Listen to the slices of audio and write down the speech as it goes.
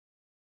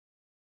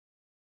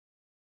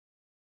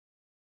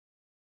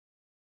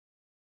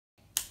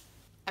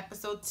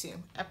episode two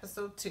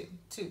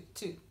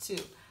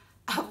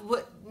of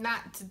what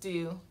not to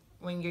do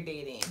when you're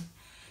dating.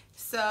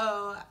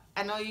 So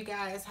I know you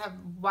guys have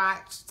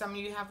watched, some of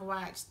you have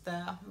watched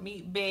the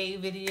Meet Bae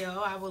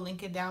video. I will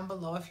link it down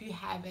below if you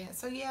haven't.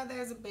 So yeah,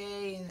 there's a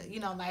bae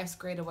and life's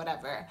great or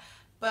whatever.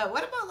 But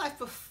what about life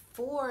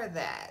before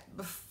that?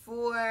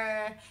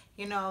 Before,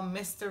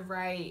 Mr.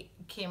 Right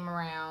came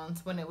around,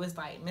 when it was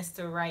like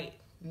Mr. Right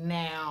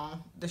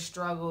now, the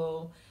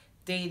struggle,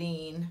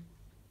 dating,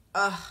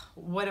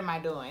 what am I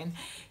doing?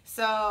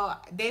 So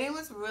dating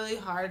was really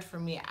hard for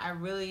me. I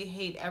really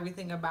hate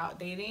everything about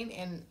dating,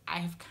 and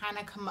I've kind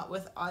of come up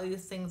with all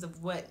these things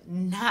of what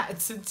not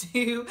to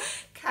do,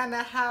 kind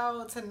of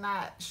how to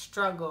not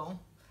struggle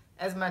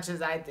as much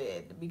as I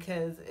did,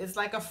 because it's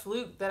like a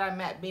fluke that I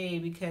met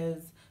Babe,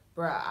 because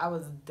bruh, I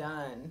was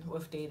done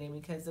with dating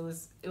because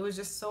it was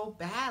just so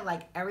bad.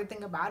 Like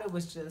everything about it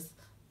was just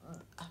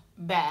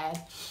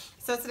bad.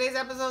 So today's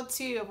episode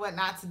 2 of what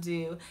not to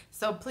do.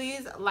 So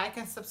please like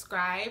and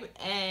subscribe,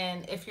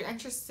 and if you're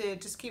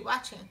interested, just keep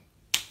watching.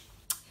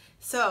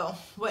 So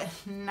what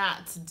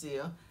not to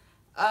do.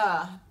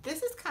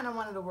 This is kind of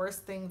one of the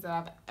worst things that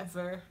I've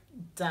ever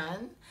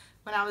done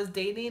when I was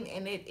dating,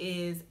 and it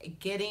is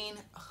getting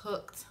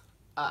hooked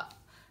up.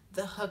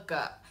 The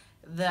hookup.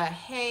 The,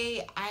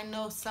 hey, I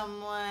know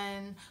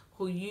someone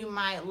who you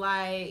might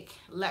like,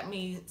 let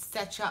me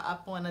set y'all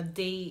up on a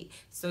date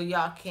so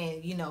y'all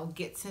can,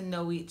 get to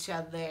know each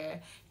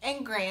other.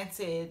 And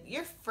granted,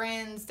 your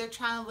friends, they're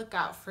trying to look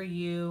out for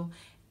you,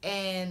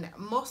 and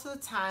most of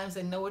the times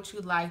they know what you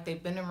like.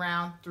 They've been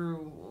around through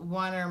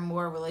one or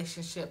more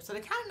relationships, so they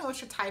kind of know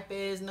what your type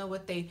is, know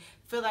what they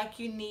feel like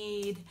you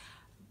need.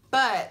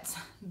 But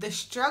the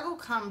struggle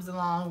comes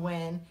along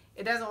when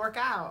it doesn't work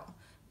out,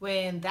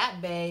 when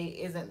that bae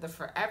isn't the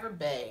forever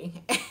bae.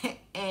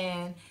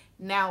 And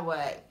now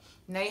what?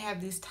 Now you have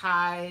these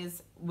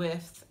ties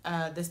with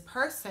this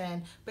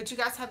person, but you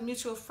guys have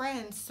mutual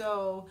friends.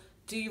 So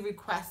do you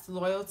request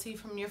loyalty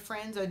from your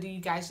friends, or do you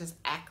guys just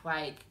act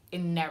like it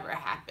never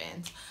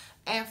happened?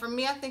 And for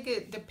me, I think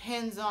it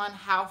depends on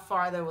how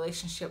far the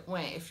relationship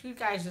went. If you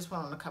guys just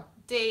went on a couple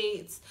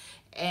dates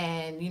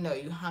and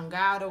you hung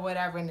out or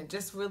whatever, and it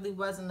just really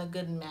wasn't a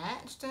good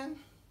match, then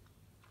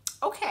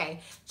okay,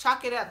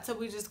 chalk it up to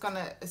we're just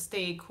gonna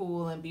stay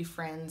cool and be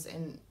friends,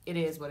 and it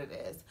is what it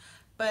is.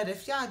 But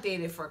if y'all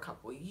dated for a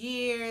couple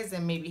years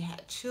and maybe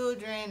had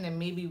children and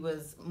maybe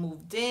was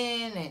moved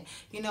in and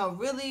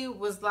really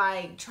was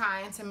like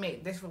trying to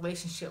make this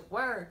relationship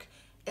work,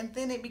 and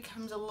then it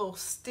becomes a little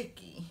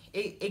sticky,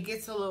 it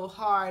gets a little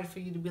hard for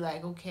you to be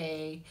like,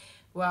 okay,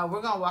 well,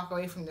 we're gonna walk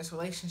away from this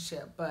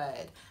relationship,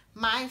 but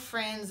my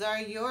friends are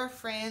your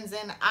friends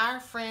and our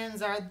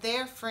friends are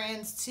their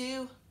friends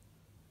too.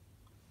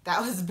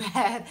 That was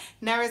bad.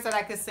 Never said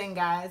I could sing,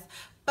 guys.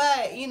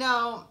 But,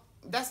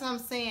 that's what I'm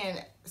saying.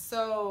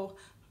 So,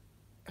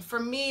 for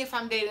me, if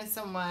I'm dating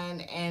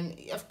someone, and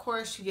of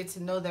course you get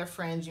to know their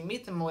friends, you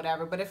meet them or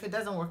whatever, but if it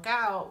doesn't work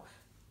out,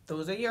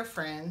 those are your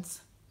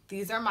friends.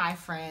 These are my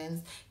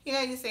friends. You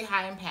say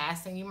hi in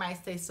passing. You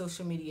might say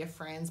social media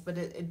friends, but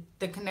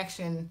the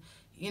connection,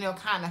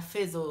 kind of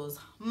fizzles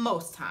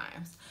most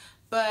times.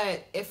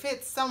 But if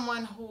it's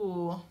someone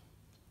who,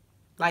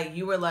 like,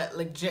 you were like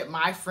legit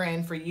my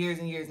friend for years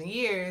and years and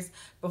years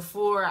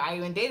before I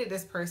even dated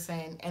this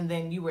person, and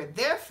then you were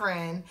their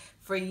friend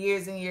for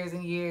years and years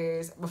and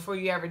years before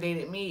you ever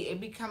dated me,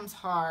 it becomes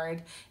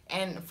hard.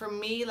 And for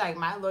me, like,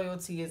 my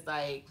loyalty is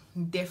like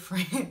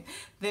different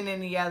than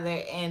any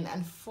other, and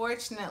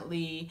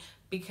unfortunately,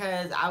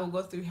 because I will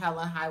go through hell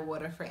and high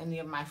water for any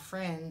of my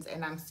friends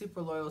and I'm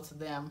super loyal to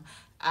them,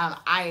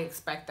 I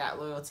expect that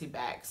loyalty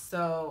back.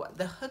 So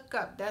the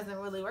hookup doesn't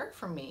really work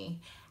for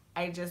me.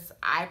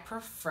 I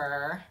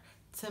prefer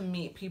to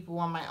meet people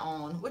on my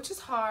own, which is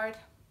hard.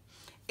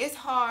 It's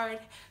hard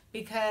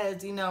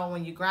because,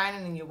 when you're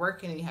grinding and you're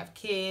working and you have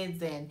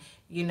kids and,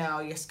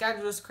 your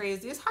schedule is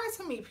crazy, it's hard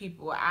to meet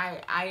people.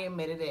 I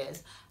admit it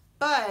is.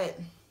 But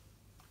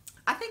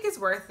I think it's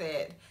worth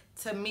it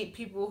to meet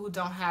people who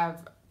don't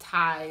have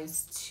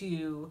ties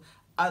to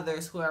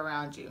others who are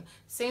around you.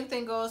 Same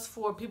thing goes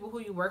for people who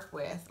you work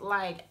with.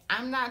 Like,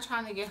 I'm not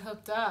trying to get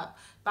hooked up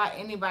by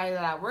anybody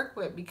that I work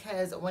with,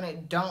 because when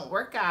it don't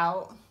work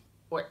out,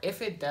 or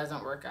if it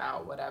doesn't work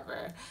out,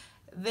 whatever,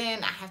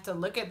 then I have to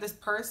look at this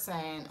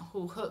person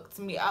who hooked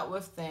me up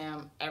with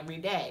them every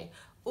day.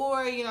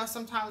 Or,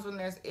 sometimes when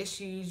there's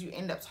issues, you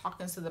end up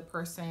talking to the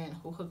person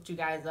who hooked you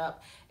guys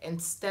up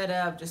instead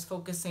of just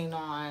focusing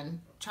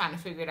on trying to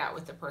figure it out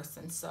with the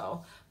person.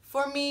 So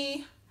for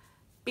me,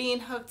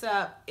 being hooked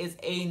up is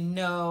a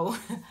no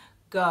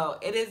go.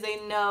 It is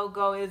a no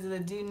go. It is a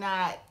do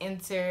not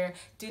enter,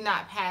 do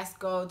not pass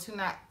go, do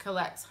not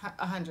collect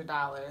 $100.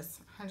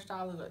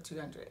 $100 or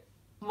 200,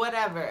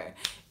 whatever.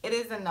 It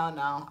is a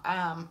no.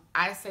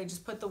 I say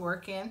just put the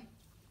work in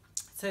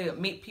to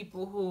meet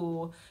people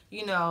who,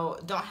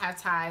 don't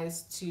have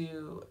ties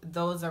to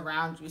those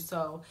around you.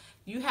 So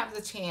you have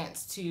the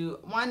chance to,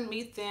 one,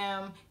 meet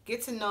them,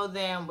 get to know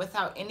them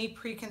without any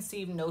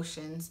preconceived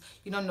notions.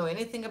 You don't know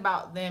anything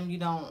about them. You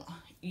don't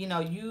you know,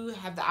 you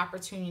have the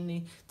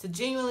opportunity to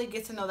genuinely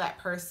get to know that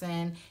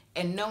person,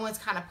 and no one's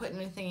kind of putting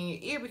anything in your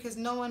ear because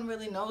no one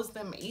really knows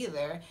them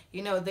either.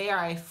 You know, they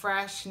are a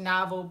fresh,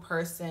 novel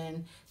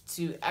person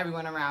to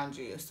everyone around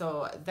you.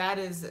 So that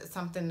is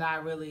something that I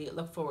really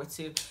look forward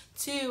to.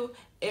 Two,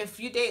 if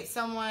you date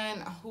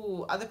someone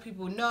who other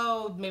people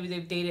know, maybe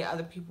they've dated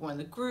other people in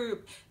the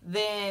group,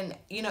 then,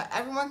 you know,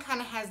 everyone kind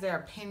of has their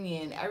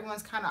opinion.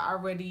 Everyone's kind of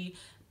already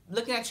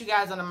looking at you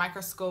guys on a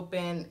microscope,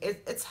 and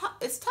it's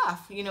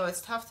tough. You know,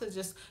 it's tough to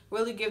just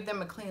really give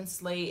them a clean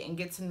slate and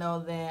get to know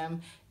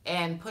them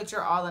and put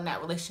your all in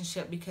that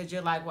relationship, because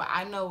you're like, well,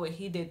 I know what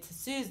he did to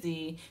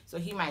Susie, so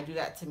he might do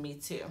that to me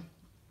too.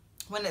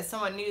 When it's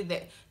someone new,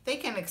 that they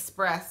can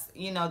express,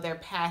 you know, their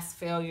past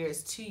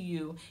failures to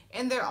you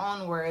in their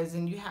own words,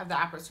 and you have the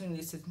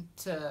opportunity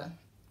to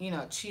you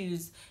know,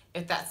 choose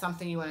if that's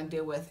something you want to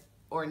deal with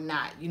or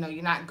not. You know,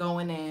 you're not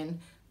going in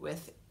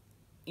with,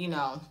 you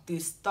know,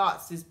 these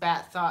thoughts, these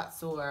bad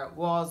thoughts or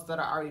walls that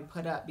are already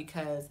put up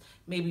because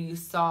maybe you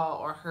saw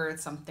or heard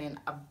something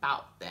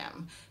about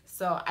them.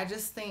 So I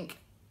just think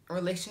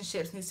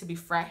relationships needs to be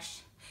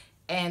fresh.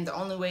 And the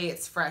only way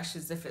it's fresh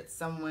is if it's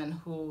someone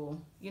who,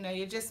 you know,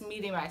 you're just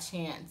meeting by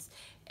chance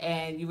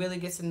and you really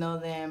get to know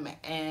them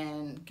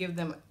and give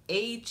them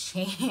a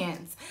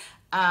chance.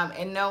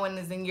 And no one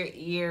is in your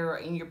ear or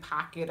in your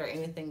pocket or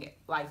anything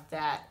like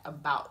that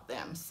about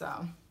them.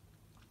 So,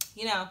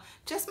 you know,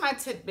 just my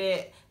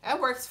tidbit.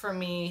 It works for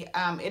me.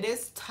 It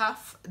is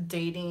tough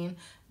dating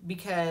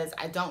because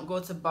I don't go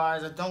to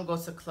bars, I don't go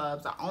to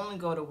clubs, I only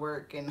go to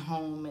work and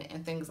home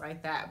and things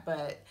like that.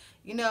 But,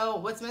 you know,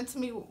 what's meant to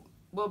be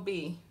will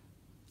be.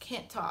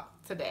 Can't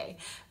talk today,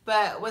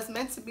 but what's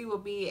meant to be will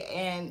be.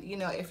 And, you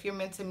know, if you're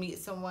meant to meet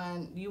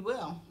someone, you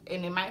will,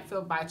 and it might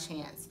feel by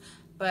chance,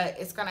 but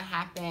it's gonna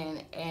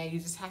happen, and you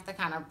just have to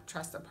kind of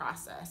trust the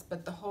process.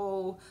 But the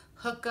whole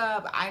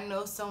hookup, I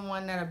know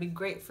someone that'll be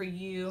great for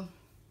you,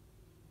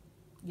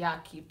 y'all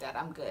keep that.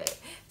 I'm good.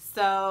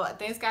 So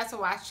thanks guys for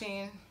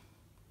watching.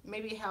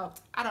 Maybe it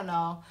helped, I don't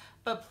know,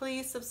 but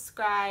please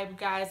subscribe,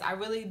 guys. I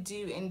really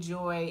do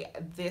enjoy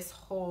this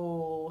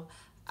whole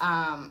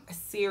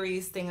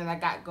series thing that I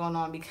got going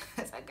on,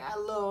 because I got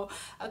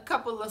a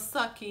couple of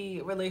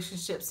sucky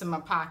relationships in my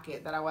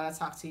pocket that I want to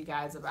talk to you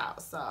guys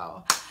about.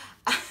 So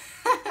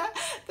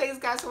thanks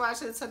guys for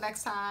watching. Until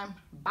next time,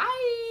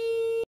 bye.